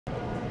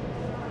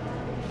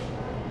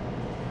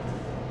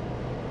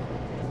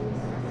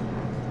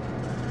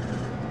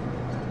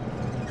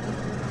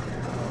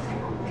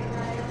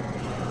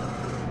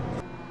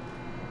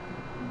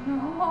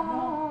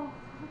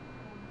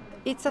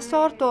It's a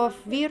sort of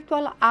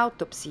virtual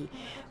autopsy.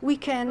 We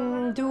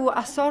can do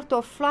a sort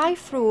of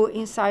fly-through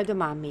inside the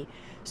mummy.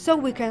 So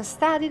we can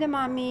study the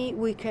mummy,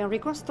 we can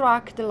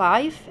reconstruct the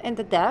life and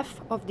the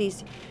death of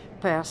this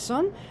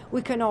person.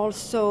 We can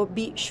also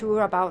be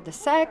sure about the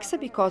sex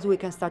because we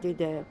can study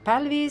the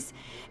pelvis,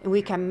 and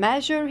we can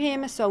measure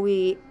him so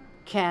we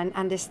can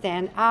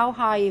understand how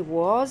high he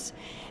was.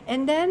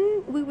 And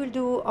then we will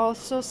do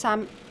also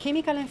some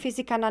chemical and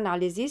physical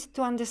analysis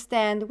to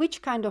understand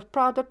which kind of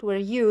product were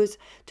used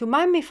to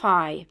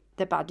mummify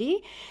the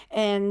body.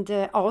 And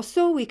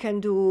also we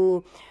can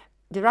do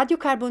the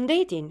radiocarbon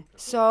dating,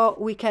 so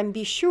we can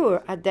be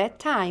sure at that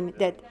time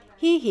that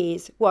he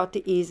is what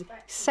he is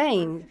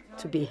saying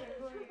to be.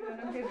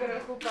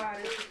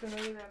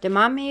 The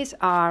mummies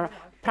are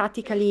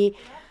practically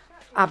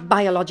a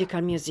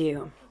biological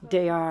museum.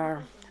 They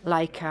are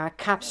like a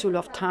capsule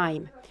of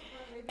time.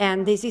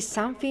 And this is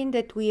something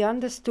that we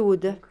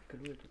understood,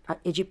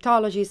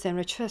 Egyptologists and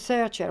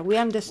researchers, we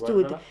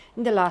understood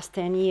in the last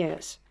 10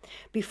 years.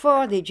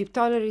 Before, the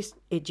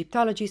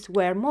Egyptologists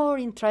were more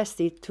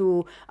interested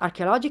to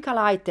archaeological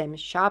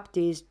items,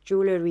 shabtis,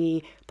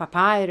 jewelry,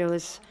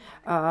 papyrus,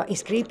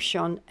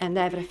 inscription, and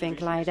everything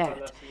like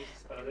that.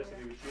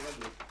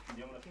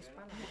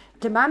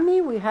 The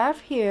mummy we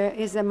have here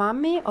is a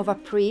mummy of a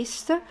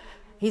priest.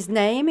 His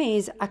name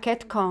is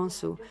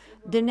Ankhekhonsu.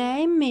 The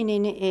name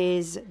meaning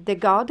is the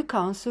god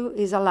Khonsu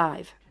is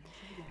alive.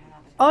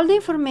 All the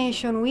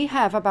information we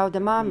have about the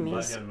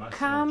mummies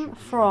come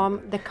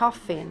from the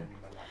coffin.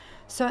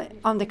 So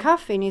on the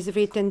coffin is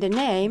written the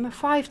name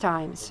 5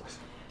 times.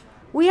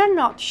 We are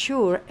not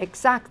sure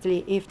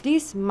exactly if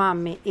this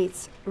mummy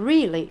is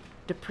really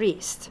the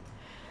priest,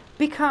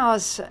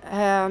 because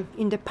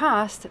in the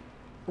past,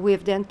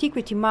 with the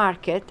antiquity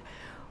market,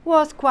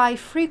 was quite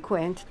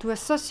frequent to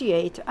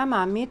associate a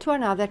mummy to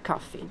another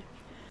coffin.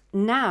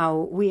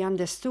 Now we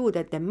understood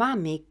that the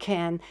mummy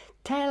can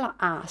tell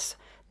us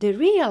the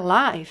real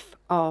life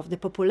of the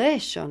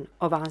population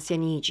of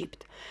ancient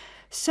Egypt.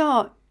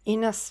 So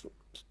in a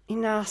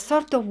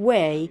sort of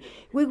way,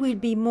 we will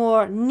be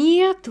more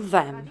near to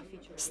them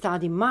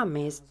studying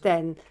mummies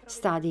than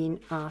studying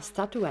a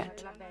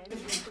statuette.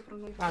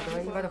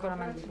 Vado con la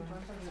mandibola.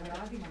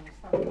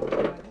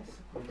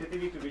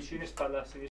 Mettetevi più vicino e spalla a sinistra.